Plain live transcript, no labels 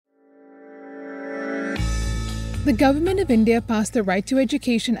The Government of India passed the Right to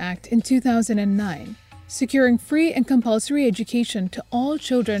Education Act in 2009, securing free and compulsory education to all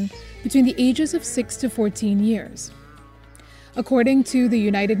children between the ages of 6 to 14 years. According to the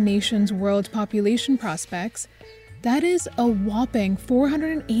United Nations World Population Prospects, that is a whopping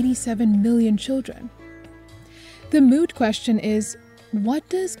 487 million children. The moot question is, what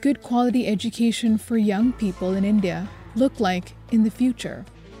does good quality education for young people in India look like in the future?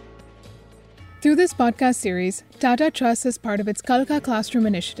 Through this podcast series, Tata Trust, as part of its Kal Ka Classroom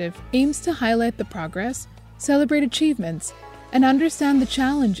initiative, aims to highlight the progress, celebrate achievements, and understand the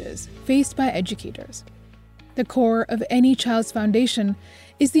challenges faced by educators. The core of any child's foundation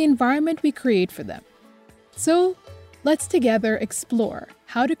is the environment we create for them. So, let's together explore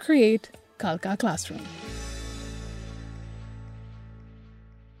how to create Kal Ka Classroom.